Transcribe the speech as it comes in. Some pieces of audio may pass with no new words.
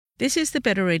This is the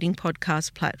Better Reading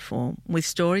Podcast platform with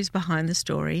stories behind the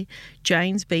story,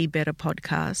 Jane's Be Better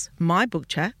podcast, my book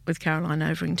chat with Caroline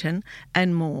Overington,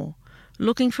 and more.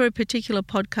 Looking for a particular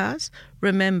podcast?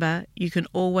 Remember, you can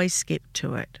always skip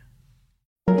to it.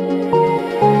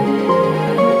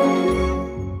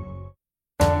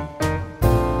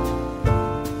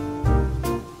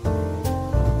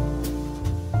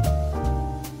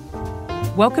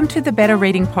 Welcome to the Better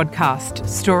Reading Podcast,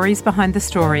 Stories Behind the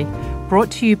Story, brought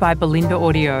to you by Belinda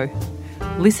Audio.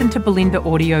 Listen to Belinda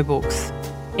audiobooks,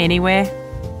 anywhere,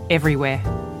 everywhere.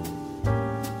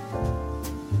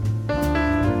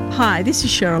 Hi, this is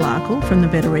Cheryl Arkle from the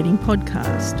Better Reading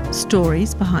Podcast,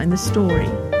 Stories Behind the Story.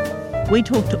 We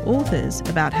talk to authors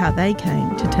about how they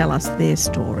came to tell us their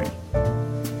story.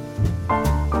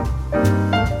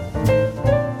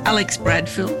 Alex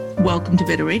Bradfield, welcome to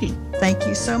Better Reading. Thank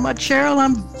you so much, Cheryl.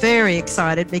 I'm very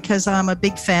excited because I'm a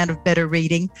big fan of Better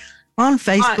Reading on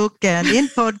Facebook and in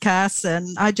podcasts,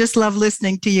 and I just love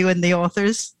listening to you and the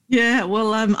authors. Yeah,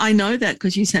 well, I know that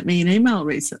because you sent me an email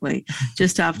recently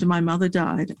just after my mother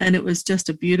died, and it was just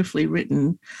a beautifully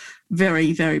written,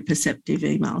 very, very perceptive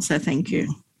email, so thank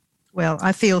you. Well,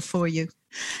 I feel for you.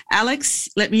 Alex,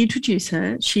 let me introduce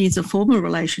her. She's a former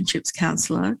relationships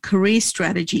counsellor, career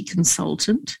strategy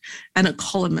consultant, and a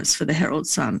columnist for the Herald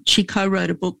Sun. She co-wrote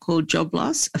a book called Job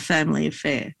Loss, A Family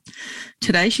Affair.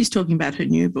 Today, she's talking about her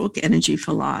new book, Energy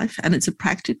for Life, and it's a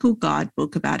practical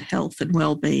guidebook about health and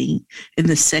well-being in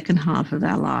the second half of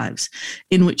our lives,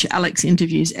 in which Alex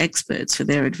interviews experts for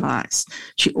their advice.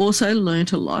 She also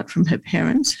learnt a lot from her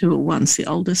parents, who were once the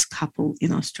oldest couple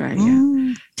in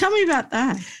Australia. Tell me about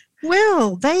that.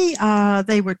 Well,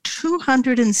 they were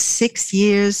 206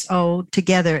 years old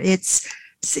together.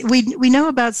 We know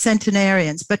about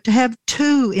centenarians, but to have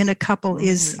two in a couple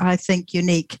is, I think,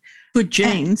 unique. Good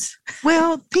genes.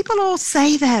 Well, people all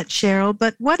say that, Cheryl,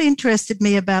 but what interested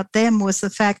me about them was the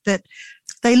fact that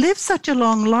they lived such a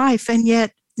long life, and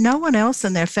yet no one else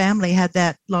in their family had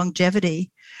that longevity.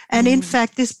 And in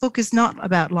fact, this book is not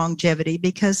about longevity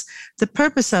because the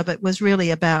purpose of it was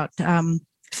really about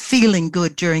feeling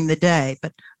good during the day,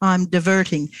 but I'm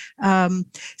diverting.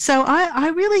 So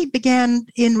I really began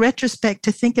in retrospect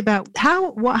to think about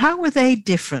how were they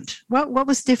different? What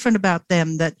was different about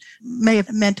them that may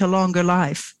have meant a longer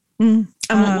life? And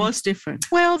what was different?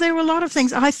 Well, there were a lot of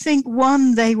things. I think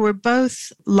one, they were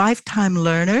both lifetime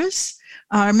learners.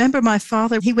 I remember my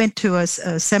father, he went to a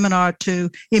seminar to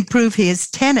improve his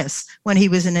tennis when he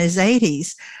was in his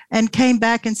 80s and came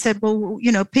back and said, well,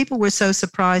 you know, people were so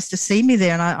surprised to see me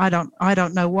there, and I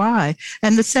don't know why.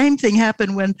 And the same thing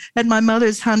happened at my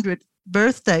mother's 100th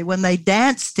birthday when they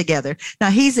danced together. Now,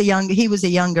 he was a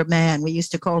younger man. We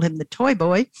used to call him the toy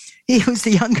boy. He was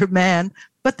the younger man,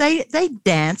 but they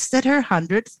danced at her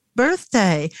 100th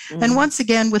birthday. And once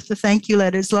again, with the thank you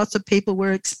letters, lots of people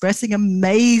were expressing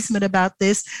amazement about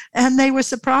this, and they were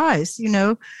surprised, you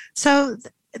know. So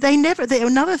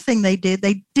another thing they did,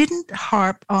 they didn't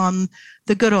harp on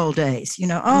the good old days, you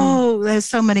know, there's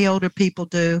so many older people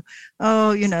do,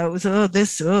 you know, it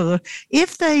was,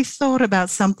 If they thought about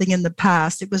something in the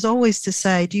past, it was always to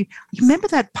say, do you remember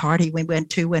that party we went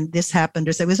to when this happened?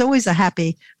 Or so it was always a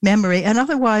happy memory. And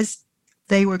otherwise,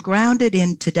 they were grounded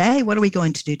in today. What are we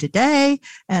going to do today?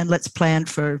 And let's plan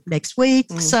for next week.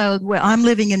 So I'm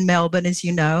living in Melbourne, as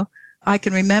you know. I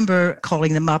can remember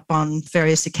calling them up on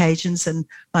various occasions, and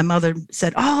my mother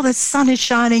said, the sun is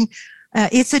shining.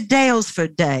 It's a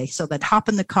Daylesford day. So they'd hop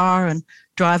in the car and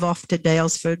drive off to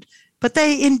Daylesford. But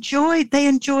they enjoyed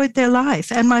their life.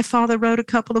 And my father wrote a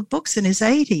couple of books in his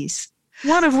 80s,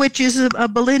 one of which is a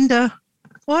Belinda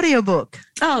audiobook.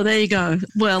 Oh, there you go.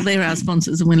 Well, they're our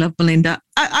sponsors and we love Belinda.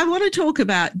 I want to talk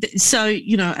about, so,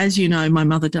 you know, as you know, my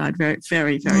mother died very,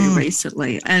 very, very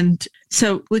recently. And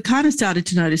so we kind of started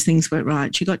to notice things weren't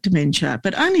right. She got dementia,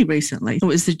 but only recently. It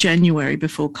was the January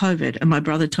before COVID, and my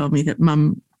brother told me that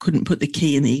Mum couldn't put the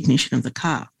key in the ignition of the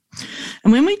car.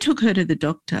 And when we took her to the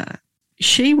doctor,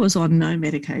 she was on no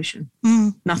medication,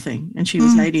 nothing, and she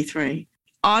was 83.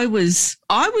 I was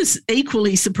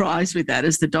equally surprised with that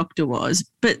as the doctor was,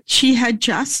 but she had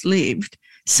just lived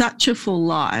such a full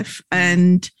life,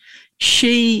 and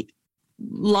she,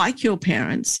 like your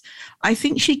parents, I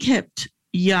think she kept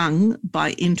young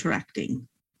by interacting,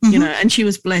 you know, and she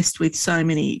was blessed with so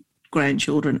many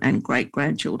grandchildren and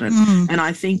great-grandchildren. And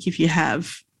I think if you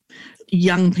have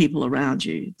young people around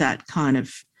you, that kind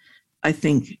of, I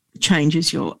think,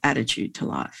 changes your attitude to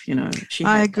life, you know.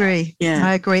 I agree. Yeah.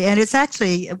 I agree. And it's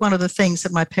actually one of the things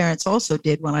that my parents also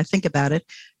did when I think about it.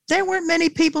 There weren't many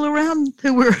people around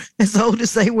who were as old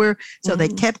as they were, so they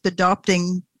kept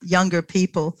adopting younger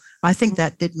people. I think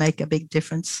that did make a big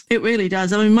difference. It really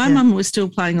does. I mean, my mum was still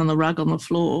playing on the rug on the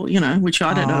floor, which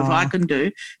I don't know if I can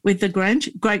do with the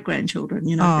great-grandchildren,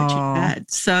 that she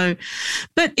had. So,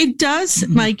 but it does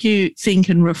make you think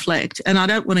and reflect. And I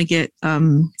don't want to get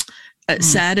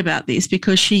sad about this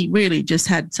because she really just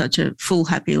had such a full,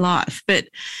 happy life. But,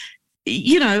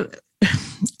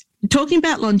 talking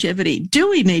about longevity, do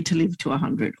we need to live to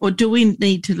 100 or do we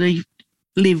need to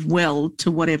live well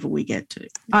to whatever we get to?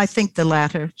 I think the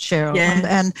latter, Cheryl. Yeah.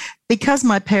 And because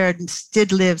my parents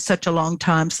did live such a long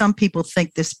time, some people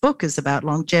think this book is about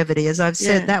longevity. As I've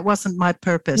said, that wasn't my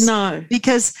purpose. No.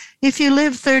 Because if you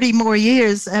live 30 more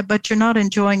years, but you're not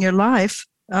enjoying your life,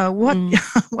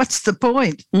 what's the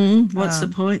point? What's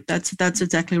the point? That's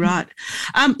exactly right.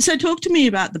 So talk to me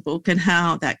about the book and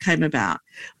how that came about.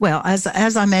 Well, as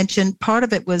I mentioned, part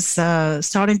of it was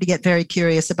starting to get very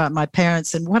curious about my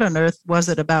parents and what on earth was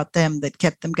it about them that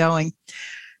kept them going.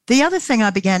 The other thing I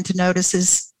began to notice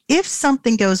is if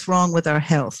something goes wrong with our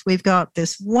health, we've got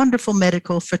this wonderful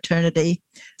medical fraternity.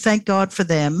 Thank God for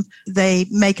them. They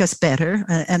make us better,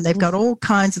 and they've got all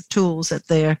kinds of tools at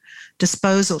their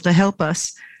disposal to help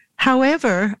us.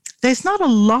 However, there's not a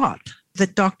lot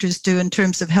that doctors do in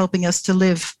terms of helping us to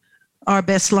live our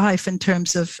best life in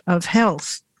terms of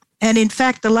health. And in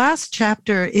fact, the last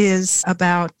chapter is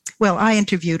about, I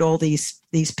interviewed all these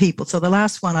people. So the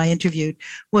last one I interviewed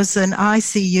was an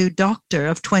ICU doctor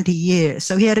of 20 years.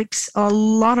 So he had a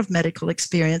lot of medical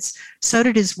experience. So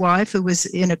did his wife, who was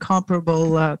in a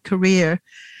comparable career.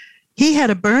 He had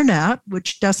a burnout,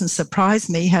 which doesn't surprise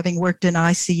me, having worked in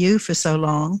ICU for so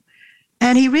long.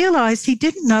 And he realized he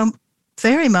didn't know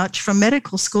very much from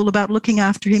medical school about looking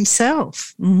after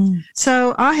himself.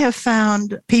 So I have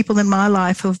found people in my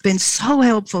life who have been so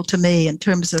helpful to me in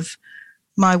terms of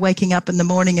my waking up in the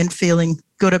morning and feeling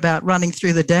good about running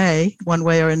through the day one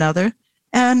way or another.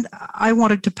 And I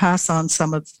wanted to pass on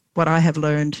some of what I have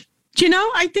learned. Do you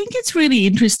know, I think it's really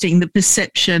interesting, the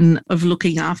perception of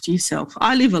looking after yourself.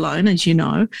 I live alone, as you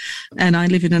know, and I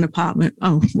live in an apartment.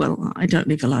 Oh, well, I don't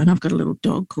live alone. I've got a little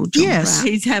dog called John. Yes.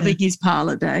 He's having his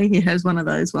parlour day. He has one of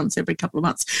those once every couple of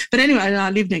months. But anyway, I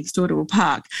live next door to a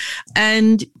park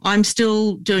and I'm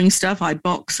still doing stuff. I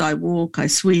box, I walk, I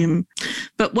swim.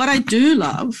 But what I do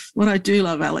love,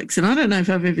 Alex, and I don't know if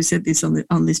I've ever said this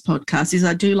on this podcast, is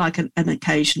I do like an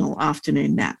occasional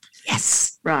afternoon nap.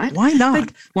 Yes. Right. Why not?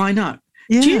 But why not?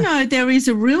 Yeah. Do you know there is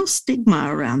a real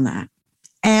stigma around that?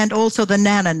 And also the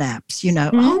nana naps,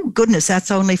 Oh, goodness,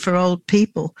 that's only for old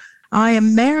people. I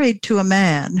am married to a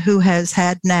man who has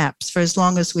had naps for as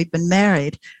long as we've been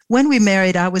married. When we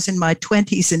married, I was in my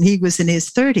 20s and he was in his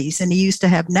 30s, and he used to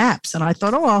have naps. And I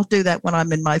thought, I'll do that when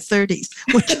I'm in my 30s,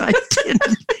 which I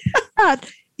didn't.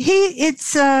 But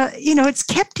it's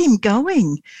kept him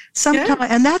going sometimes. Yeah.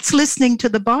 And that's listening to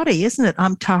the body, isn't it?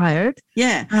 I'm tired.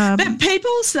 Yeah. But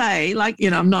people say,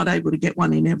 I'm not able to get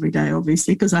one in every day,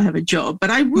 obviously, because I have a job, but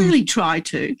I really try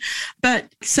to.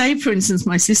 But say, for instance,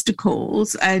 my sister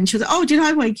calls and she'll say, oh, did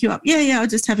I wake you up? Yeah, I was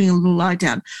just having a little lie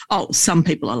down. Oh, some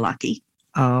people are lucky.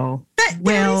 Oh,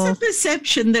 there is a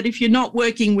perception that if you're not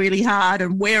working really hard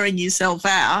and wearing yourself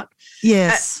out.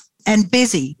 Yes. And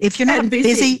busy. If you're not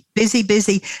busy.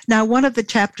 Now, one of the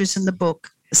chapters in the book,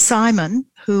 Simon,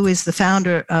 who is the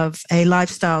founder of a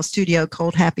lifestyle studio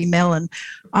called Happy Melon,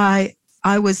 I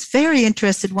was very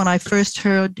interested when I first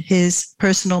heard his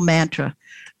personal mantra,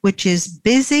 which is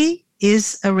busy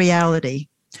is a reality.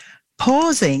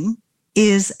 Pausing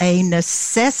is a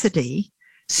necessity.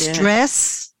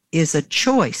 Stress is a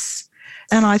choice.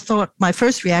 And I thought my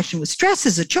first reaction was, stress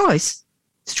is a choice.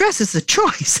 Stress is a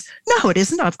choice. No, it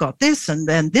isn't. I've got this and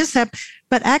then this happened.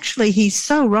 But actually, he's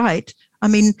so right. I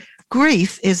mean,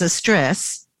 grief is a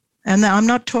stress. And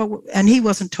and he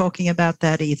wasn't talking about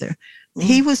that either.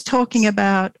 He was talking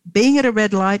about being at a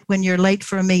red light when you're late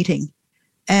for a meeting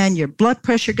and your blood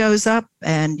pressure goes up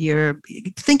and you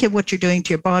think of what you're doing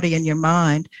to your body and your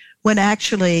mind, when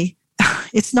actually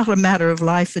it's not a matter of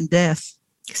life and death.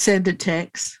 Send a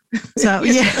text. So,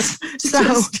 yes.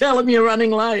 Just tell them you're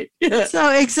running late. Yeah.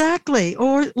 So, exactly.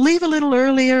 Or leave a little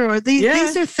earlier. Or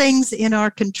these are things in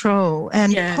our control.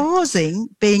 And pausing,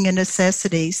 being a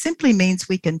necessity, simply means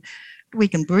we can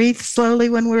breathe slowly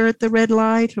when we're at the red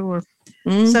light. Or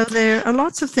so there are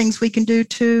lots of things we can do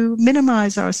to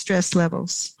minimize our stress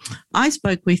levels. I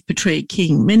spoke with Petrea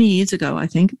King many years ago, I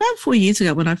think, about 4 years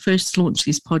ago when I first launched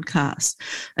this podcast,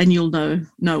 and you'll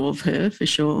know of her for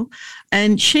sure.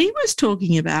 And she was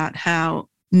talking about how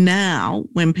now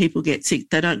when people get sick,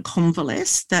 they don't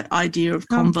convalesce. That idea of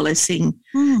convalescing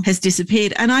has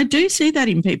disappeared. And I do see that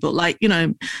in people, like, you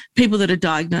know, people that are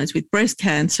diagnosed with breast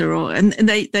cancer and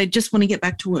they just want to get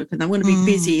back to work and they want to be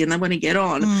busy and they want to get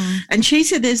on. And she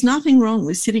said there's nothing wrong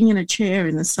with sitting in a chair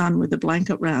in the sun with a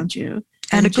blanket around you.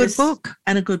 And a good book.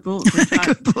 And a good book.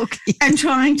 Yeah. And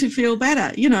trying to feel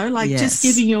better, you know, like just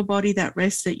giving your body that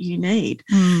rest that you need.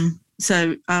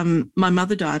 So my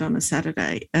mother died on a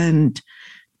Saturday and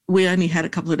we only had a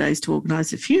couple of days to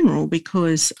organise a funeral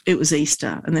because it was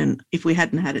Easter. And then if we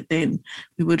hadn't had it then,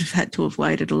 we would have had to have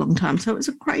waited a long time. So it was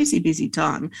a crazy busy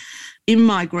time. In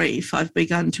my grief, I've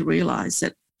begun to realise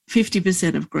that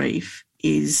 50% of grief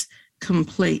is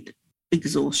complete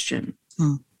exhaustion.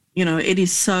 You know, it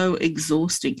is so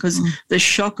exhausting because the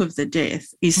shock of the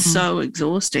death is so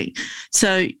exhausting.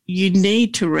 So you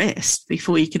need to rest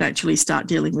before you can actually start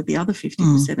dealing with the other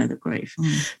 50% of the grief.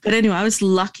 But anyway, I was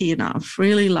lucky enough,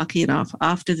 really lucky enough,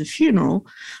 after the funeral,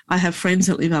 I have friends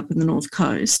that live up in the North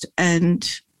Coast and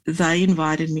they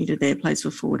invited me to their place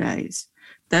for 4 days.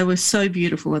 They were so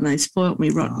beautiful and they spoilt me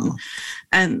rotten.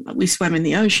 And we swam in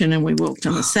the ocean and we walked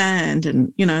on the sand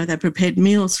and, you know, they prepared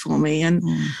meals for me.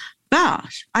 But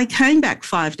I came back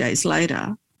 5 days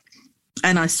later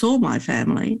and I saw my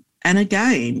family. And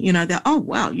again, you know, they're, oh,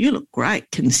 wow, you look great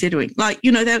considering. Like,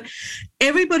 you know,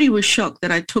 everybody was shocked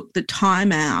that I took the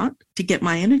time out to get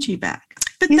my energy back.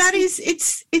 But that is,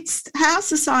 it's how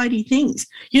society thinks.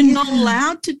 You're not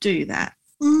allowed to do that.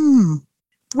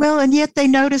 Well, and yet they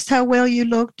noticed how well you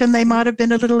looked and they might have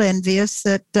been a little envious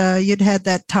that you'd had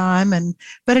that time.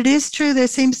 But it is true. There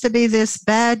seems to be this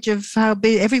badge of how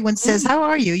everyone says, how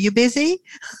are you? You busy?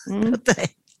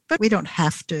 But we don't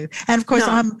have to. And of course,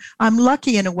 I'm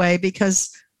lucky in a way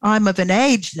because I'm of an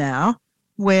age now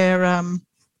where I'm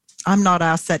not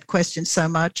asked that question so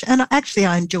much. And actually,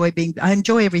 I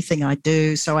enjoy everything I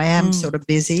do. So I am sort of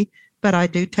busy. But I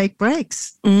do take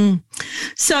breaks.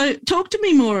 So talk to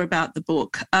me more about the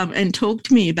book and talk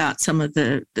to me about some of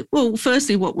well,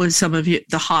 firstly, what were some of the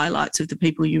highlights of the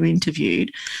people you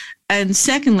interviewed? And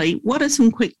secondly, what are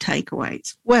some quick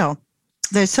takeaways? Well,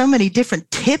 there's so many different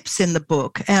tips in the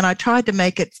book and I tried to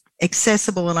make it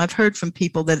accessible and I've heard from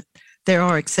people that there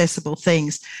are accessible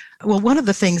things. Well, one of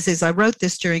the things is I wrote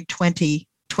this during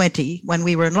 2020 when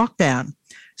we were in lockdown.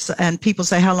 So, and people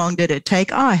say, how long did it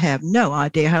take? I have no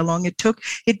idea how long it took.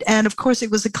 And of course,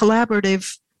 it was a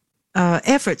collaborative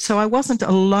effort. So I wasn't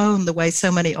alone the way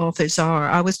so many authors are.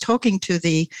 I was talking to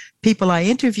the people I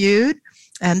interviewed,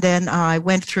 and then I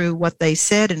went through what they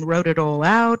said and wrote it all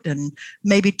out and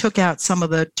maybe took out some of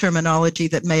the terminology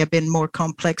that may have been more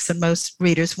complex than most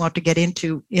readers want to get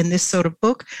into in this sort of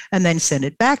book, and then sent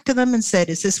it back to them and said,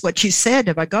 is this what you said?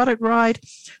 Have I got it right?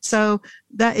 So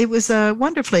that it was a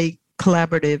wonderfully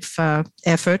collaborative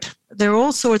effort. There are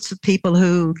all sorts of people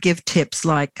who give tips,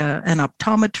 like an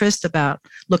optometrist about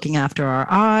looking after our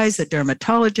eyes, a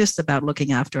dermatologist about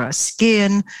looking after our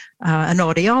skin, an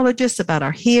audiologist about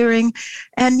our hearing.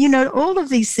 And, you know, all of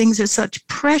these things are such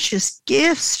precious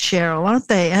gifts, Cheryl, aren't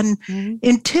they? And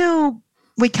until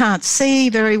we can't see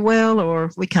very well or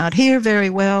we can't hear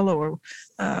very well or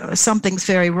something's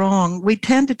very wrong, we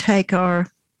tend to take our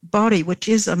body, which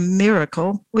is a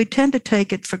miracle, we tend to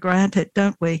take it for granted,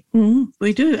 don't we?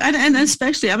 We do. And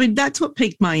especially, I mean, that's what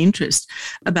piqued my interest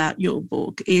about your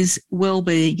book is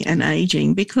well-being and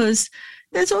aging, because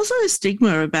there's also a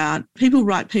stigma about people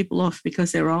write people off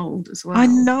because they're old as well. I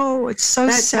know. It's so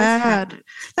sad.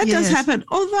 That does happen.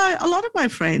 Although a lot of my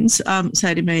friends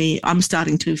say to me, I'm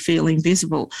starting to feel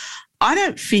invisible. I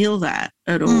don't feel that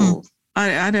at all.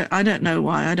 I don't know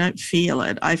why. I don't feel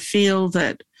it. I feel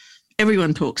that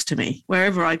everyone talks to me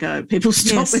wherever I go. People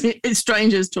stop me.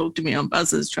 Strangers talk to me on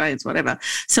buses, trains, whatever.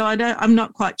 So I'm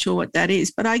not quite sure what that is,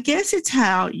 but I guess it's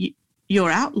how your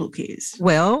outlook is.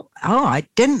 Well, I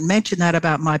didn't mention that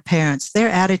about my parents. Their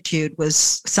attitude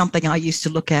was something I used to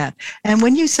look at. And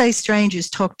when you say strangers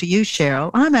talk to you,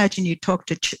 Cheryl, I imagine you talk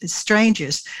to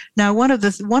strangers. Now, one of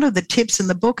the tips in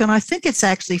the book, and I think it's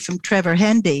actually from Trevor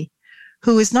Hendy,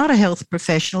 who is not a health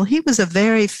professional. He was a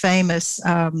very famous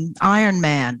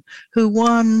Ironman who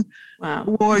won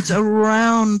awards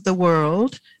around the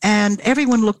world, and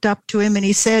everyone looked up to him. And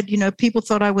he said, you know, people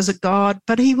thought I was a god,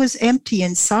 but he was empty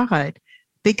inside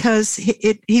because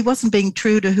he wasn't being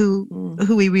true to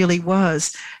who he really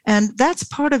was. And that's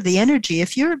part of the energy.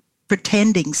 If you're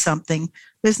pretending something,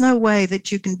 there's no way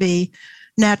that you can be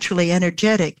naturally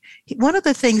energetic. One of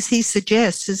the things he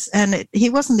suggests is, and he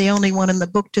wasn't the only one in the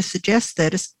book to suggest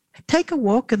that, is take a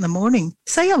walk in the morning.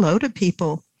 Say hello to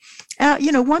people.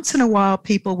 You know, once in a while,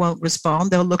 people won't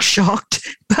respond. They'll look shocked.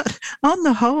 But on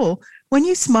the whole, when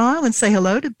you smile and say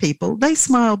hello to people, they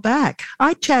smile back.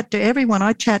 I chat to everyone.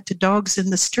 I chat to dogs in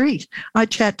the street. I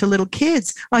chat to little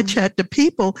kids. I chat to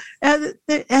people. And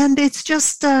it's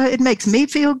just, it makes me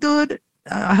feel good.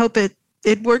 I hope it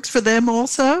works for them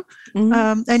also.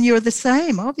 And you're the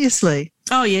same, obviously.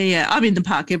 Oh, yeah. I'm in the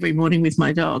park every morning with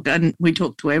my dog and we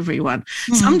talk to everyone.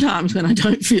 Sometimes when I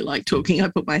don't feel like talking, I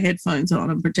put my headphones on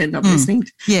and pretend I'm listening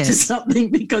to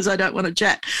something because I don't want to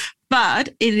chat. But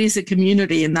it is a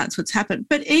community and that's what's happened.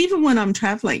 But even when I'm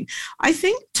traveling, I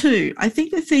think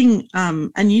the thing,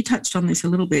 and you touched on this a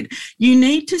little bit, you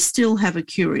need to still have a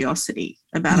curiosity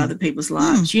about other people's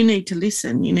lives. You need to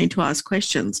listen. You need to ask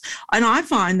questions. And I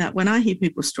find that when I hear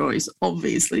people's stories,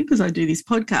 obviously, because I do this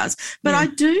podcast, but I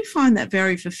do find that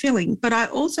very fulfilling. But I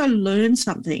also learn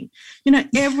something. You know,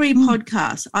 every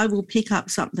podcast, I will pick up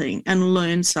something and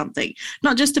learn something,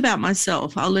 not just about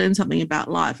myself. I'll learn something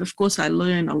about life. Of course, I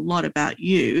learn a lot about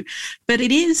you, but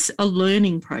it is a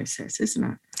learning process, isn't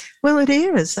it? Well, it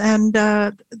is. And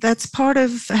that's part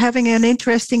of having an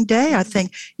interesting day, I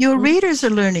think. Your readers are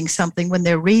learning something when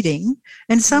they're reading.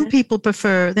 And some people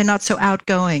prefer, they're not so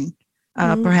outgoing,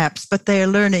 perhaps, but they're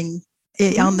learning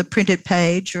on the printed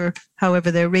page or however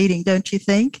they're reading, don't you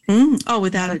think? Oh,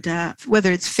 without a doubt.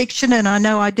 Whether it's fiction, and I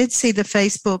know I did see the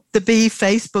Bee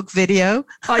Facebook video.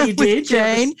 Oh, you did?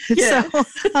 Jane. Yeah. So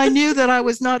I knew that I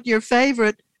was not your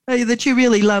favorite. That you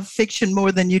really love fiction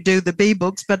more than you do the bee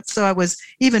books, but so I was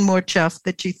even more chuffed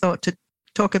that you thought to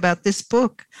talk about this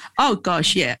book. Oh,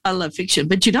 gosh, yeah, I love fiction.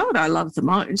 But you know what I love the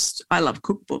most? I love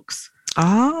cookbooks.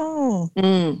 Oh,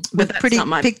 with pretty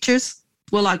pictures?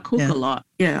 Well, I cook a lot.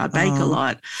 Yeah, I bake a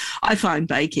lot. I find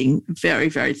baking very,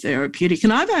 very therapeutic.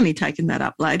 And I've only taken that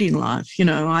up late in life. You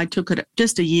know, I took it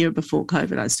just a year before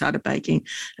COVID. I started baking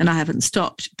and I haven't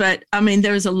stopped. But, I mean,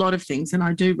 there is a lot of things, and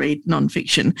I do read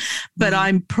nonfiction, but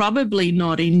I'm probably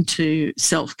not into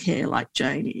self-care like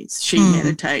Jane is. She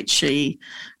meditates. She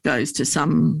goes to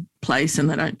some place and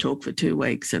they don't talk for 2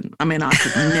 weeks. And, I mean, I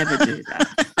could never do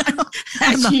that.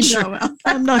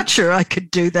 I'm not sure I could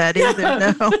do that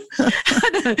either. No.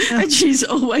 And she's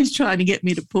always trying to get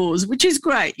me to pause, which is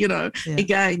great. You know,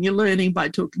 again, you're learning by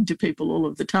talking to people all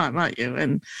of the time, aren't you?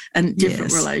 And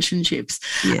different relationships.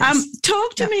 Yes.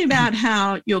 Talk to me about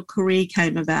how your career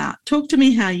came about. Talk to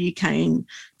me how you came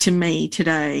to me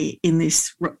today in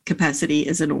this capacity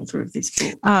as an author of this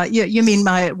book. You mean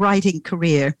my writing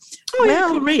career?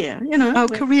 Oh, career, you know.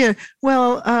 Career.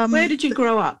 Well, where did you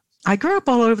grow up? I grew up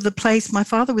all over the place. My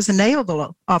father was a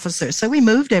naval officer, so we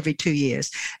moved every 2 years.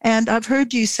 And I've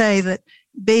heard you say that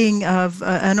being of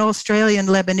an Australian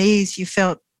Lebanese, you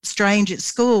felt strange at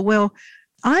school. Well,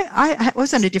 I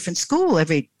was in a different school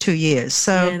every 2 years.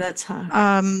 So yeah, that's hard.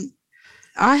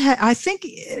 I think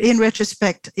in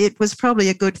retrospect, it was probably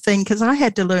a good thing because I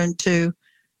had to learn to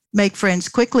make friends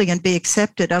quickly and be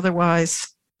accepted. Otherwise,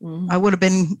 I would have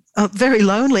been very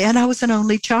lonely. And I was an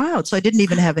only child, so I didn't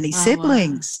even have any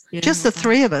siblings, just the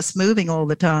three of us moving all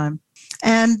the time.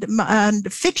 And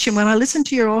fiction, when I listened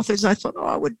to your authors, I thought,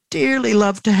 I would dearly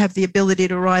love to have the ability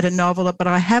to write a novel, but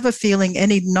I have a feeling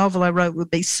any novel I wrote would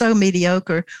be so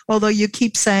mediocre, although you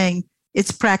keep saying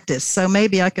it's practice. So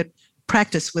maybe I could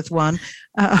practice with one.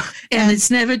 And it's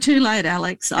never too late,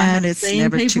 Alex. I have it's seen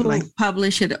never people too late.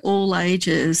 Publish at all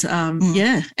ages.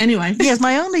 Yeah, anyway. Yes,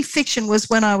 my only fiction was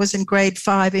when I was in grade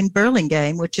 5 in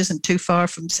Burlingame, which isn't too far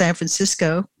from San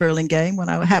Francisco, Burlingame, when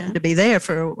I happened to be there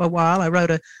for a while. I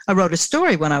wrote a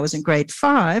story when I was in grade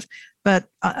 5, but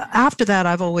after that,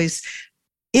 I've always...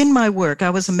 In my work, I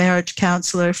was a marriage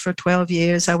counselor for 12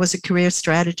 years. I was a career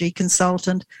strategy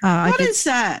consultant. What is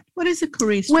that? What is a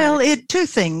career strategy? Well, two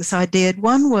things I did.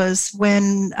 One was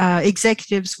when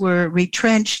executives were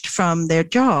retrenched from their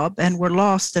job and were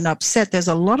lost and upset. There's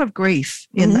a lot of grief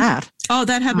in that. Oh,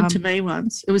 that happened to me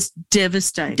once. It was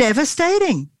devastating.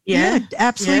 Devastating. Yeah,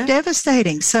 absolutely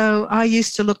devastating. So I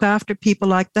used to look after people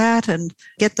like that and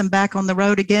get them back on the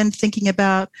road again, thinking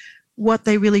about what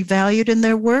they really valued in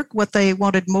their work, what they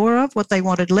wanted more of, what they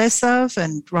wanted less of,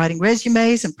 and writing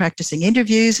resumes and practicing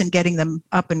interviews and getting them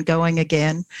up and going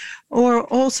again. Or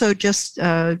also just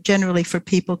generally for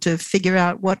people to figure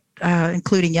out what,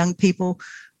 including young people,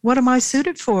 what am I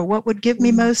suited for? What would give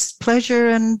me most pleasure,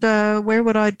 and where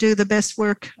would I do the best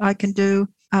work I can do?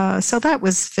 So that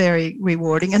was very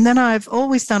rewarding. And then I've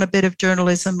always done a bit of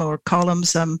journalism or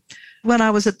columns. When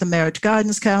I was at the Marriage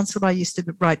Guidance Council, I used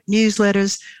to write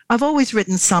newsletters. I've always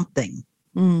written something.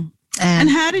 And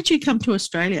how did you come to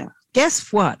Australia?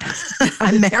 Guess what?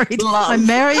 I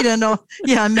married an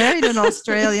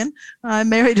Australian. I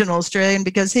married an Australian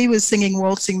because he was singing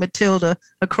Waltzing Matilda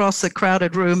across a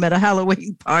crowded room at a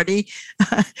Halloween party.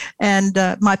 And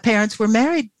my parents were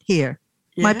married here.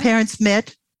 My parents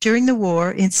met during the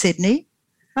war in Sydney.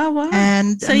 Oh, wow.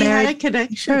 And so you had a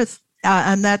connection. Perth.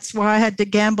 And that's why I had to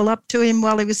gamble up to him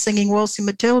while he was singing Waltzing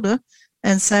Matilda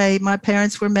and say my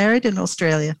parents were married in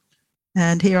Australia.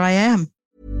 And here I am.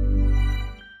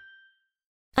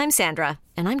 I'm Sandra,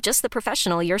 and I'm just the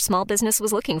professional your small business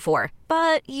was looking for.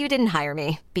 But you didn't hire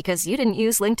me because you didn't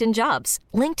use LinkedIn Jobs.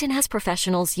 LinkedIn has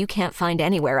professionals you can't find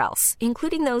anywhere else,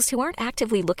 including those who aren't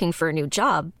actively looking for a new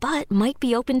job, but might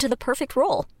be open to the perfect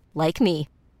role, like me.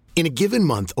 In a given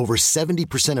month, over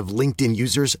 70% of LinkedIn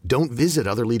users don't visit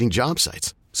other leading job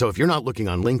sites. So if you're not looking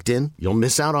on LinkedIn, you'll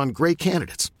miss out on great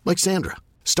candidates like Sandra.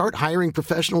 Start hiring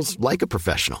professionals like a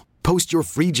professional. Post your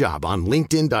free job on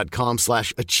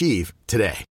linkedin.com/achieve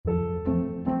today.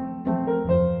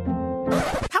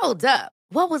 Hold up.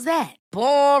 What was that?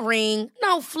 Boring.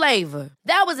 No flavor.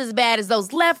 That was as bad as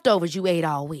those leftovers you ate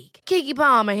all week. Keke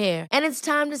Palmer here, and it's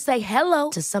time to say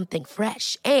hello to something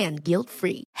fresh and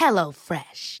guilt-free. Hello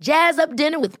Fresh. Jazz up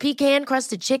dinner with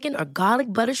pecan-crusted chicken or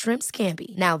garlic butter shrimp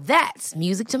scampi. Now that's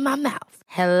music to my mouth.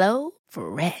 Hello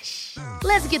Fresh.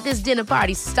 Let's get this dinner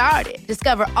party started.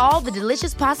 Discover all the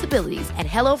delicious possibilities at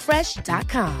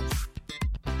hellofresh.com.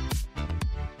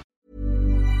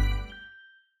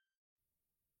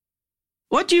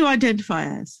 What do you identify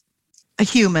as? A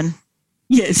human.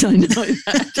 Yes, I know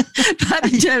that.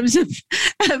 But in terms of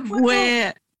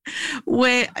where,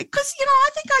 because, I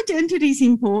think identity is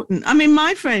important. I mean,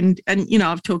 my friend, and,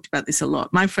 I've talked about this a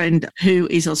lot, my friend who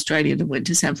is Australian and went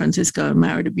to San Francisco and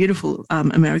married a beautiful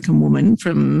American woman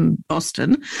from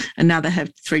Boston, and now they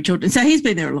have 3 children. So he's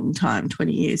been there a long time,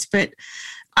 20 years. But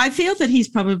I feel that he's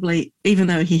probably, even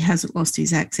though he hasn't lost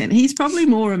his accent, he's probably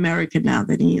more American now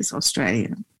than he is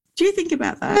Australian. Do you think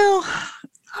about that? Well,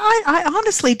 I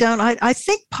honestly don't. I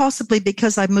think possibly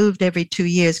because I moved every 2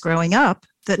 years growing up,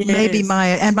 that maybe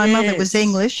my mother was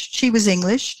English. She was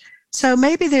English. So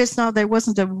maybe there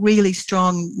wasn't a really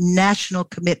strong national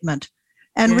commitment.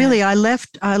 And really, I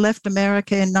left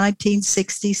America in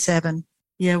 1967.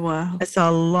 Yeah, wow. It's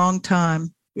a long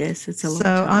time. Yes, it's a long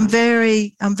time. So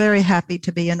I'm very happy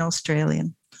to be an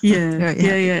Australian.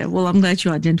 Yeah. Well, I'm glad you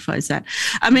identify as that.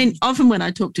 I mean, often when I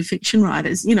talk to fiction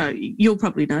writers, you'll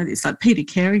probably know this, like Peter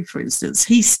Carey, for instance,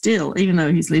 he's still, even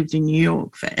though he's lived in New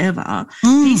York forever,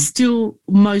 he's still,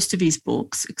 most of his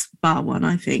books, bar one,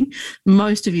 I think,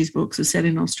 most of his books are set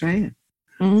in Australia.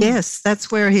 Yes,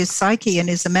 that's where his psyche and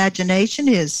his imagination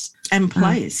is. And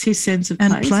place, his sense of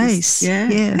place. And place,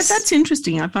 yes. That's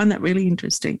interesting. I find that really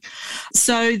interesting.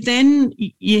 So then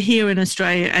you're here in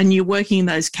Australia and you're working in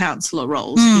those counsellor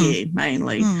roles here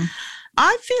mainly.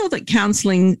 I feel that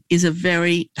counselling is a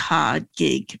very hard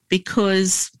gig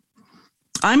because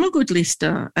I'm a good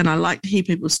listener and I like to hear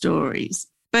people's stories,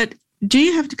 but do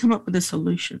you have to come up with a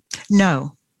solution?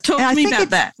 No. Talk to me about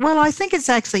that. Well, I think it's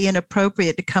actually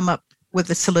inappropriate to come up with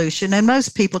a solution, and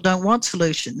most people don't want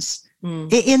solutions.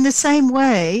 In the same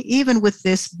way, even with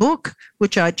this book,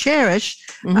 which I cherish,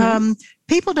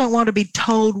 people don't want to be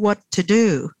told what to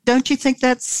do. Don't you think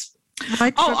that's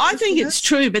right? Oh, I think it's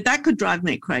true, but that could drive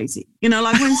me crazy.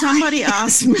 Like when somebody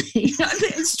asks me,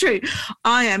 it's true.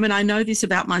 I am, and I know this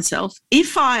about myself.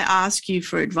 If I ask you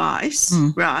for advice,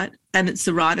 right, and it's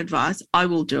the right advice, I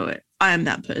will do it. I am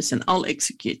that person. I'll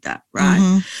execute that,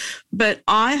 right? But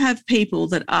I have people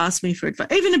that ask me for advice,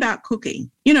 even about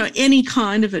cooking, any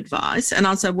kind of advice. And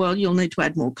I'll say, well, you'll need to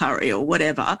add more curry or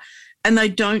whatever. And they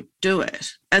don't do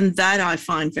it. And that I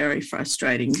find very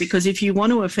frustrating because if you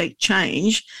want to affect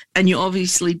change, and you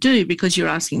obviously do because you're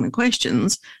asking the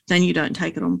questions, then you don't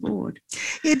take it on board.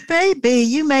 It may be,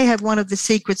 you may have one of the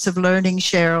secrets of learning,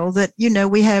 Cheryl, that,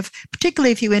 we have,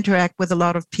 particularly if you interact with a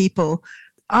lot of people.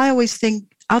 I always think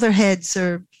other heads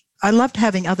I loved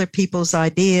having other people's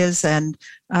ideas, and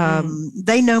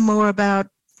they know more about,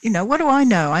 what do I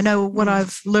know? I know what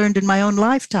I've learned in my own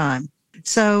lifetime.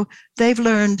 So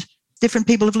different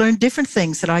people have learned different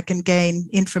things that I can gain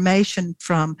information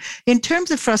from. In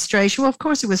terms of frustration, well, of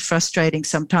course it was frustrating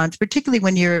sometimes, particularly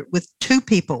when you're with 2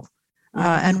 people.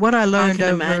 And what I learned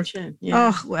and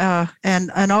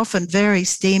often very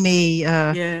steamy,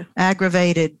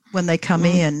 aggravated when they come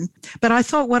in. But I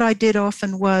thought what I did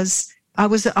often was I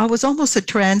was almost a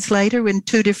translator in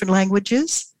 2 different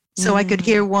languages. So I could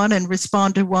hear one and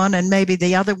respond to one, and maybe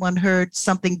the other one heard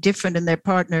something different in their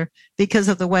partner because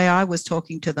of the way I was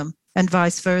talking to them, and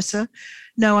vice versa.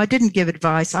 No, I didn't give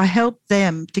advice. I helped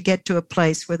them to get to a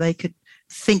place where they could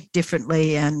think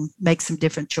differently and make some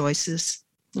different choices.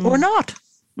 Or not.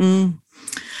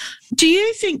 Do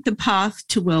you think the path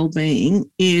to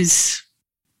well-being is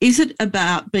it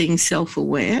about being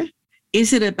self-aware?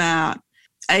 Is it about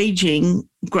aging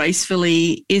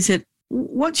gracefully? Is it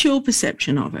What's your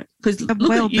perception of it? Because look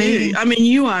well-being. at you. I mean,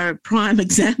 you are a prime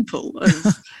example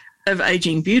of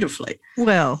aging beautifully.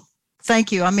 Well,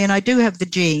 thank you. I mean, I do have the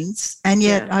genes, and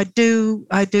yet I do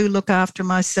look after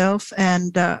myself,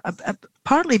 and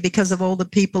partly because of all the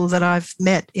people that I've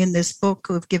met in this book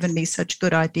who have given me such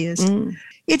good ideas.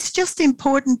 It's just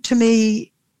important to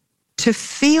me to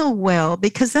feel well,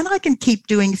 because then I can keep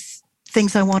doing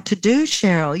things I want to do,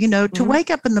 Cheryl. You know, to wake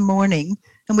up in the morning,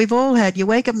 and we've all had, you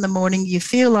wake up in the morning, you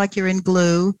feel like you're in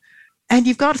glue, and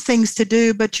you've got things to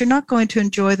do, but you're not going to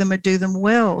enjoy them or do them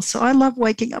well. So I love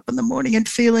waking up in the morning and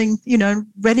feeling, you know,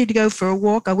 ready to go for a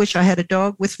walk. I wish I had a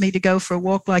dog with me to go for a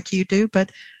walk like you do.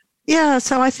 But yeah,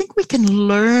 so I think we can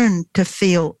learn to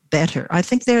feel better. I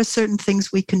think there are certain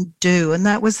things we can do. And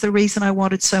that was the reason I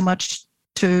wanted so much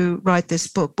to write this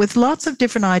book, with lots of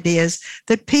different ideas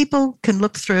that people can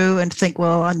look through and think,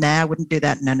 well, I wouldn't do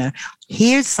that. No.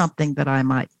 Here's something that I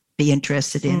might be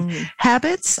interested in.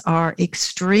 Habits are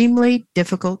extremely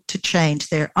difficult to change.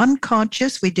 They're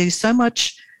unconscious. We do so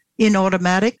much in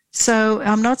automatic. So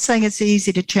I'm not saying it's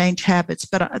easy to change habits,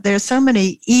 but there are so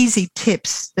many easy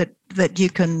tips that you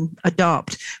can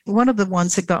adopt. One of the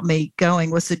ones that got me going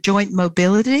was the joint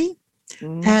mobility.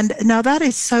 And now that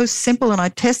is so simple, and I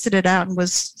tested it out and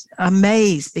was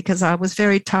amazed, because I was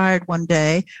very tired one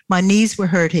day. My knees were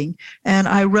hurting, and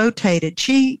I rotated.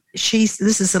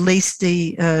 This is Elise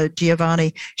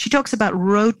Giovanni. She talks about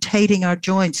rotating our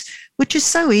joints, which is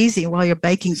so easy while you're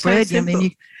baking bread. Simple. I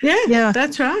mean, yeah,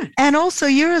 that's right. And also,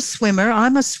 you're a swimmer.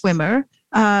 I'm a swimmer.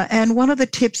 And one of the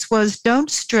tips was,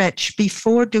 don't stretch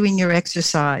before doing your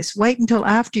exercise. Wait until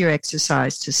after your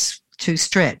exercise to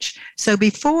stretch. So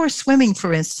before swimming,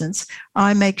 for instance,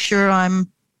 I make sure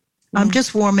I'm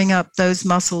just warming up those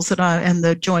muscles and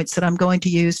the joints that I'm going to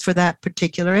use for that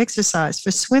particular exercise.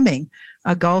 For swimming,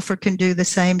 a golfer can do the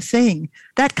same thing.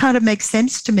 That kind of makes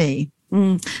sense to me.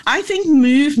 I think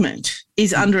movement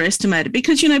is underestimated,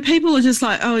 because, you know, people are just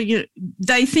like,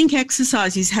 they think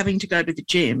exercise is having to go to the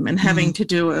gym and having to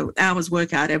do an hour's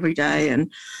workout every day.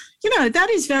 And, you know, that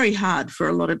is very hard for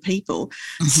a lot of people.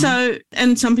 So,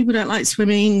 and some people don't like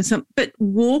swimming, but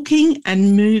walking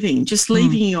and moving, just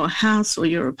leaving your house or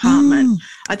your apartment,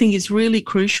 I think is really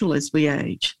crucial as we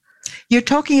age. You're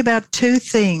talking about two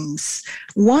things.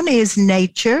 One is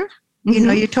nature. You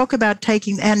know, you talk about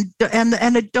taking, and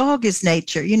a dog is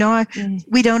nature. You know,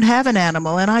 we don't have an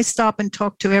animal, and I stop and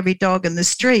talk to every dog in the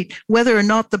street, whether or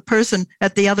not the person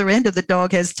at the other end of the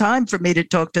dog has time for me to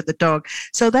talk to the dog.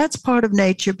 So that's part of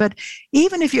nature. But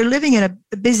even if you're living in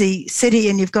a busy city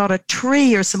and you've got a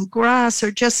tree or some grass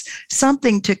or just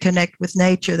something to connect with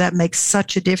nature, that makes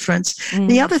such a difference.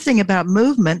 The other thing about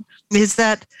movement is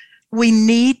that we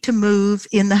need to move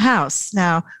in the house.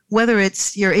 Now, whether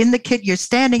it's you're in the kitchen, you're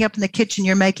standing up in the kitchen,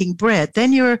 you're making bread,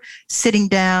 then you're sitting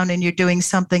down and you're doing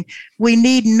something. We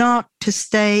need not to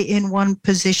stay in one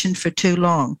position for too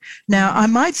long. Now, I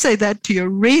might say that to your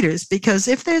readers, because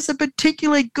if there's a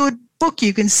particularly good book,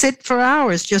 you can sit for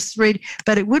hours just read,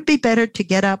 but it would be better to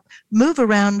get up, move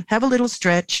around, have a little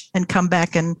stretch, and come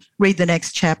back and read the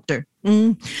next chapter.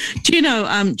 Do you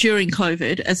know, during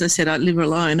COVID, as I said, I live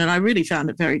alone, and I really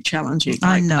found it very challenging.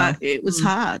 I know. It was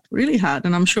hard, really hard,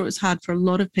 and I'm sure it's hard for a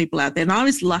lot of people out there. And I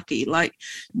was lucky. Like,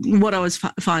 what I was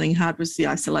finding hard was the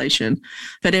isolation,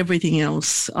 but everything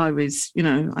else, I was, you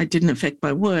know, I didn't affect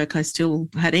my work. I still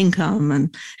had income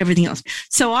and everything else.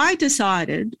 So I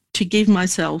decided to give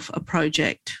myself a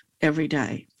project every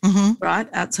day. Right,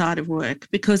 outside of work,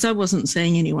 because I wasn't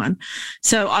seeing anyone.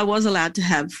 So I was allowed to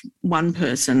have one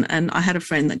person, and I had a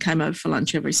friend that came over for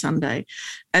lunch every Sunday.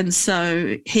 And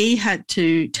so he had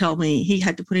to tell me, he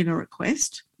had to put in a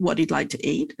request what he'd like to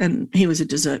eat. And he was a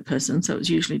dessert person, so it was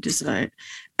usually dessert.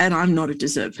 And I'm not a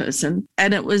dessert person.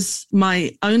 And it was,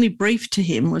 my only brief to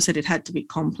him was that it had to be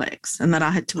complex and that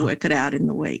I had to work it out in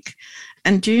the week.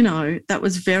 And do you know, that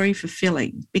was very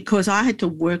fulfilling, because I had to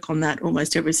work on that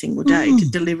almost every single day to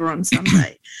deliver on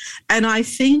Sunday. And I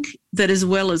think that, as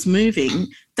well as moving,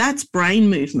 that's brain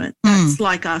movement. That's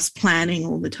like us planning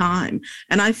all the time.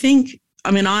 And I think, I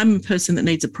mean, I'm a person that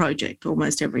needs a project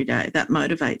almost every day. That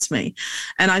motivates me.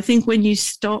 And I think when you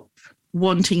stop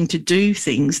wanting to do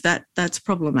things, that's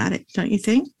problematic, don't you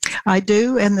think? I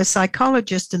do. And the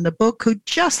psychologist in the book, who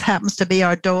just happens to be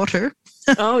our daughter,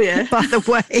 oh yeah, by the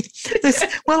way,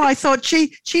 I thought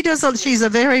she's a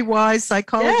very wise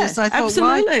psychologist. Yeah, I thought,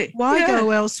 absolutely. why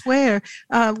go elsewhere?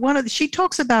 She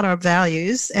talks about our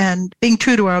values and being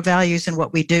true to our values and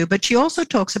what we do, but she also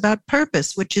talks about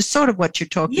purpose, which is sort of what you're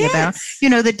talking about. You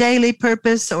know, the daily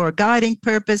purpose or guiding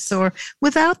purpose, or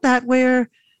without that, we're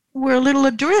a little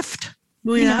adrift.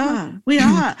 We are.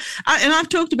 And I've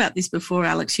talked about this before,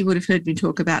 Alex. You would have heard me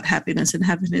talk about happiness, and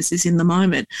happiness is in the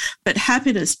moment. But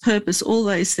happiness, purpose, all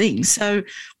those things. So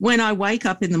when I wake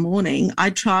up in the morning,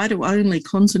 I try to only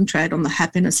concentrate on the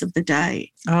happiness of the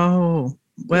day. Oh,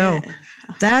 well,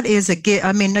 that is a gift.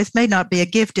 I mean, it may not be a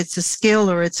gift. It's a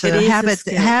skill, or it's a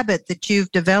habit that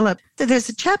you've developed. There's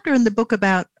a chapter in the book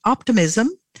about optimism.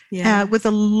 With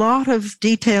a lot of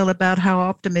detail about how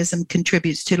optimism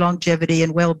contributes to longevity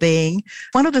and well-being.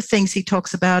 One of the things he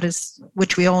talks about is,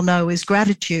 which we all know, is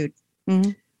gratitude.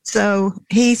 Mm-hmm. So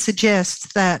he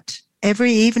suggests that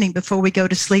every evening before we go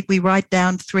to sleep, we write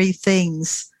down 3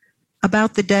 things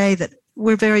about the day that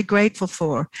we're very grateful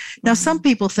for. Now, some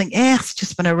people think, it's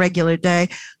just been a regular day.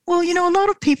 Well, you know, a lot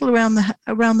of people around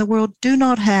the world do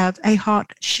not have a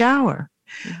hot shower.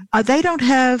 They don't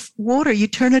have water. You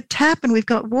turn a tap and we've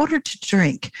got water to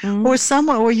drink.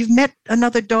 Or you've met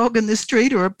another dog in the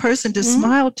street or a person to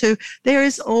smile to. There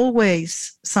is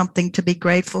always something to be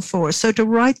grateful for. So to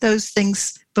write those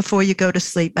things before you go to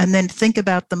sleep and then think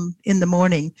about them in the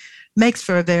morning makes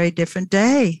for a very different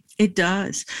day. It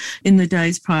does. In the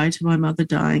days prior to my mother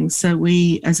dying, so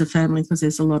we as a family, because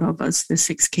there's a lot of us, there's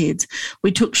 6 kids,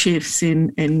 we took shifts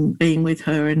in being with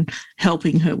her and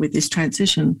helping her with this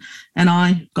transition. And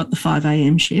I got the 5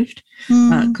 a.m. shift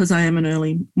because I am an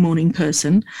early morning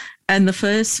person. And the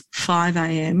first 5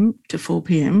 a.m. to 4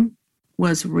 p.m.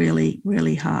 was really,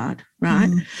 really hard, right?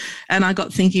 And I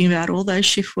got thinking about all those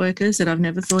shift workers that I've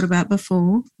never thought about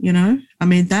before, you know. I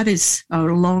mean, that is a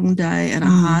long day and a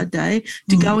hard day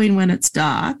to go in when it's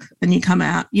dark and you come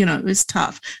out, you know, it was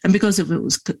tough. And because of it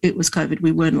was COVID,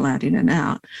 we weren't allowed in and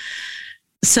out.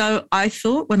 So I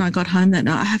thought when I got home that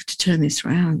night, I have to turn this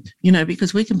around, you know,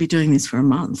 because we can be doing this for a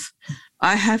month.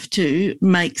 I have to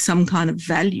make some kind of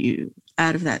value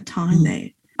out of that time there.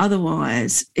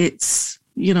 Otherwise, it's,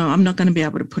 you know, I'm not going to be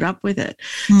able to put up with it.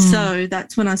 So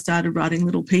that's when I started writing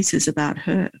little pieces about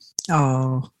her.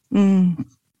 Oh,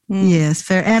 yes,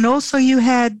 fair. And also you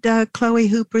had Chloe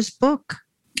Hooper's book.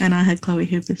 And I had Chloe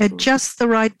Hooper's book. At just the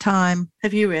right time.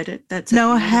 Have you read it?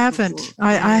 No, I haven't.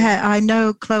 I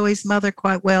know Chloe's mother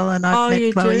quite well, and I've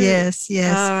met Chloe. Do? Yes.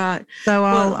 All right. So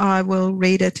I will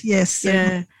read it. Yes.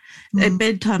 Yeah. A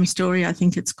bedtime story, I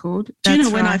think it's called. Do you know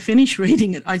when I finished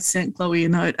reading it, I sent Chloe a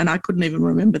note and I couldn't even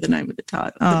remember the name of the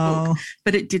title of the book,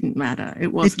 but it didn't matter.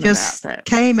 It wasn't about that. It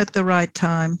came at the right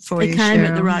time for you, It came Cheryl.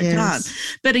 at the right time.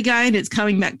 But again, it's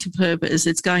coming back to purpose.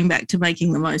 It's going back to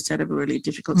making the most out of a really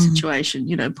difficult situation,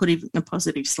 you know, putting a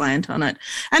positive slant on it.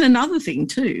 And another thing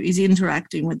too is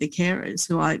interacting with the carers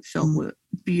who I felt were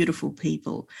beautiful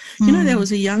people. You know, there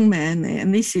was a young man there,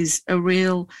 and this is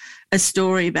a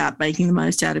story about making the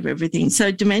most out of everything.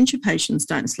 So dementia patients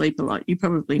don't sleep a lot. You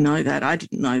probably know that. I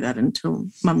didn't know that until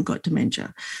Mum got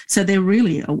dementia. So they're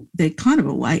kind of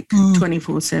awake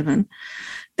 24/7.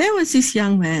 There was this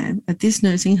young man at this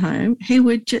nursing home. He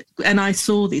would and I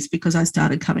saw this because I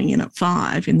started coming in at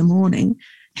 5 in the morning.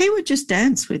 He would just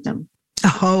dance with them.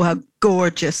 Oh, how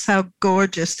gorgeous. How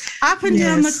gorgeous. Up and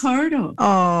down the corridor.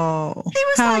 Oh. He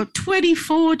was like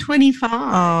 24, 25.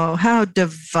 Oh, how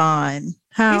divine.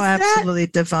 How absolutely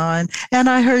divine. And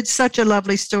I heard such a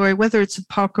lovely story, whether it's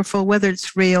apocryphal, whether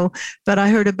it's real, but I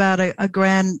heard about a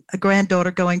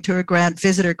granddaughter going to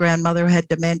visit her grandmother who had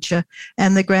dementia.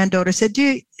 And the granddaughter said,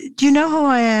 do you know who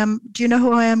I am? Do you know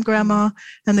who I am, Grandma?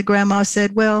 And the grandma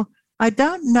said, well, I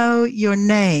don't know your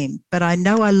name, but I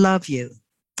know I love you.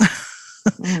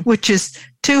 Which is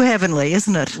too heavenly,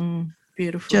 isn't it?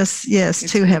 Beautiful. Just, yes,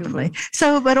 it's too beautiful. Heavenly.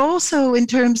 So, but also in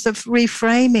terms of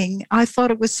reframing, I thought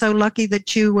it was so lucky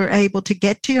that you were able to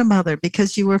get to your mother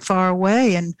because you were far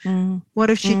away. And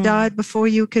what if she died before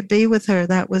you could be with her?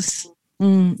 That was...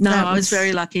 I was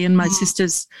very lucky. And my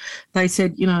sisters, they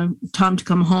said, you know, time to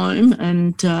come home.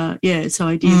 And, so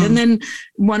I did. And then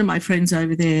one of my friends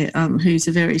over there, who's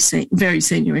a very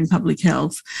senior in public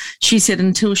health, she said,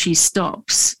 until she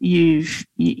stops, you've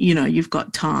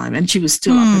got time. And she was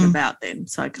still up and about then.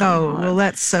 So well,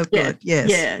 that's so good. Yes.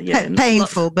 Yeah.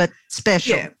 Painful, but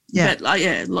special. Yeah.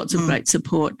 But lots of great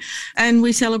support. And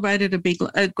we celebrated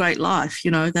a great life.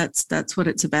 You know, that's what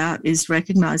it's about, is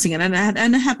recognising it. And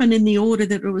it happened in the order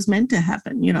that it was meant to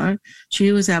happen. You know,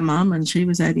 she was our mum and she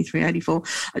was 83, 84.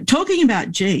 Talking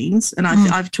about genes, and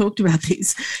I've talked about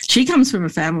this, she comes from a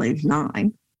family of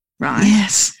 9, right?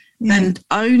 Yes. Yeah. And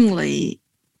only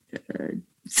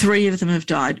 3 of them have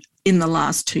died in the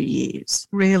last 2 years.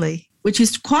 Really? Which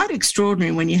is quite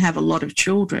extraordinary when you have a lot of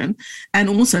children, and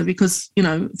also because, you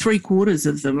know, 3/4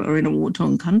 of them are in a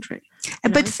war-torn country.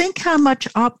 But think how much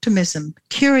optimism,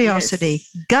 curiosity,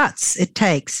 guts it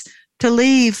takes to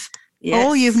leave Yes.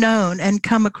 all you've known, and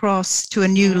come across to a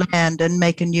new land and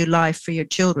make a new life for your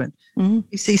children.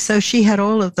 You see, so she had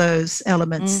all of those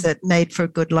elements that made for a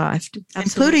good life,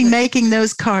 including making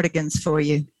those cardigans for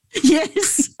you.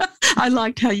 Yes. I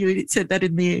liked how you said that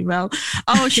in the email.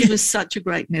 Oh, she was such a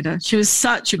great knitter. She was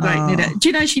such a great knitter. Do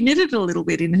you know, she knitted a little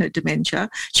bit in her dementia.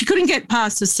 She couldn't get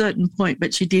past a certain point,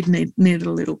 but she did knit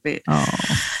a little bit.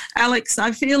 Alex,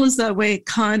 I feel as though we're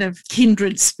kind of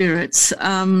kindred spirits.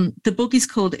 The book is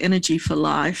called Energy for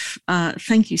Life.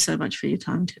 Thank you so much for your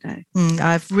time today.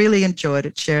 I've really enjoyed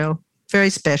it, Cheryl. Very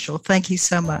special. Thank you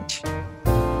so much.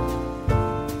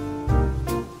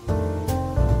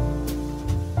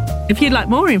 If you'd like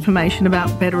more information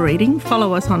about Better Reading,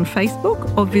 follow us on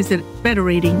Facebook or visit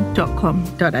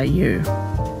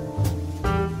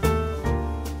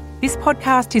betterreading.com.au. This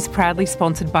podcast is proudly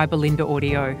sponsored by Belinda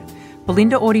Audio.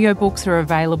 Belinda audiobooks are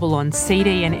available on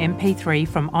CD and MP3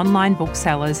 from online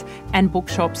booksellers and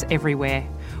bookshops everywhere,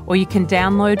 or you can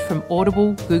download from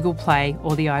Audible, Google Play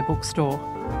or the iBook Store.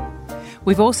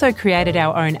 We've also created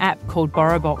our own app called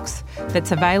BorrowBox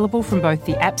that's available from both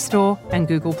the App Store and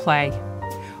Google Play.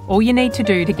 All you need to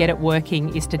do to get it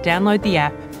working is to download the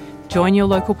app, join your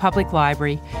local public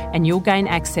library, and you'll gain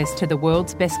access to the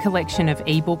world's best collection of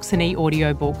ebooks and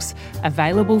e-audiobooks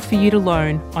available for you to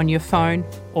loan on your phone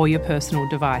or your personal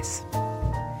device.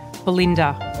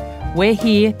 Belinda, we're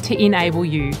here to enable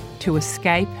you to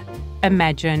escape,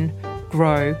 imagine,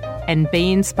 grow, and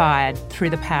be inspired through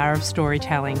the power of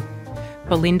storytelling.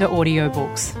 Belinda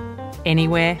Audiobooks.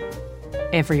 Anywhere,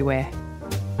 everywhere.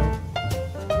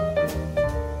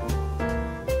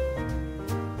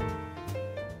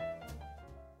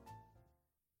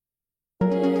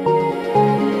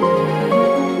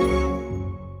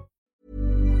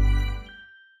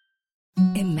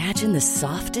 Imagine the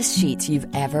softest sheets you've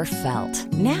ever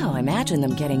felt. Now imagine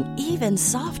them getting even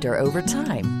softer over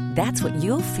time. That's what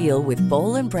you'll feel with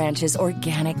Boll & Branch's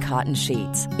organic cotton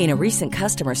sheets. In a recent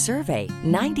customer survey,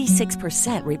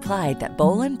 96% replied that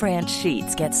Boll & Branch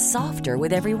sheets get softer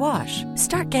with every wash.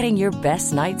 Start getting your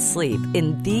best night's sleep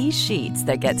in these sheets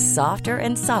that get softer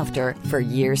and softer for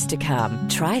years to come.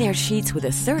 Try their sheets with a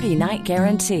 30-night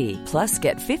guarantee. Plus,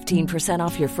 get 15%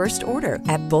 off your first order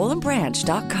at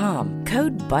bollandbranch.com.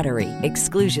 Code BUTTERY.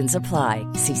 Exclusions apply.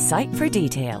 See site for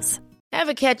details.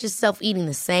 Ever catch yourself eating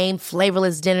the same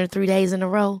flavorless dinner 3 days in a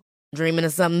row? Dreaming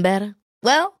of something better?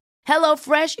 Well,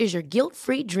 HelloFresh is your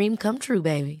guilt-free dream come true,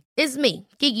 baby. It's me,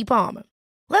 Keke Palmer.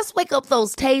 Let's wake up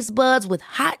those taste buds with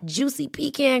hot, juicy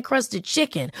pecan-crusted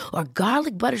chicken or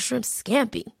garlic butter shrimp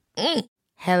scampi.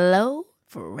 Hello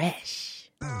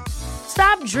Fresh.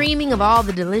 Stop dreaming of all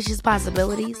the delicious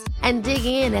possibilities and dig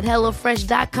in at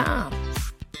HelloFresh.com.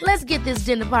 Let's get this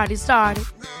dinner party started.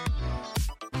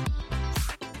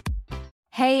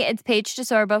 Hey, it's Paige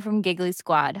DeSorbo from Giggly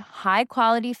Squad. High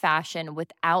quality fashion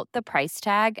without the price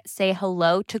tag. Say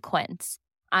hello to Quince.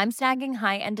 I'm snagging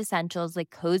high-end essentials like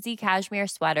cozy cashmere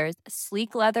sweaters,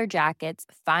 sleek leather jackets,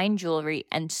 fine jewelry,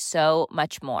 and so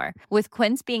much more. With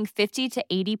Quince being 50 to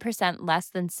 80% less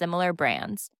than similar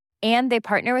brands. And they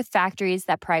partner with factories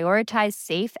that prioritize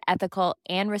safe, ethical,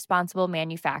 and responsible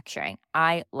manufacturing.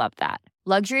 I love that.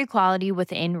 Luxury quality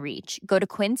within reach. Go to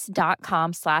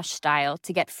quince.com/style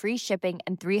to get free shipping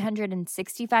and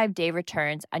 365-day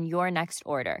returns on your next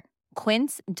order.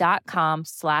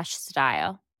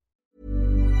 Quince.com/style.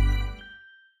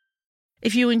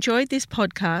 If you enjoyed this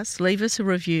podcast, leave us a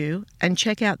review and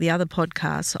check out the other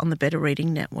podcasts on the Better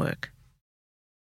Reading Network.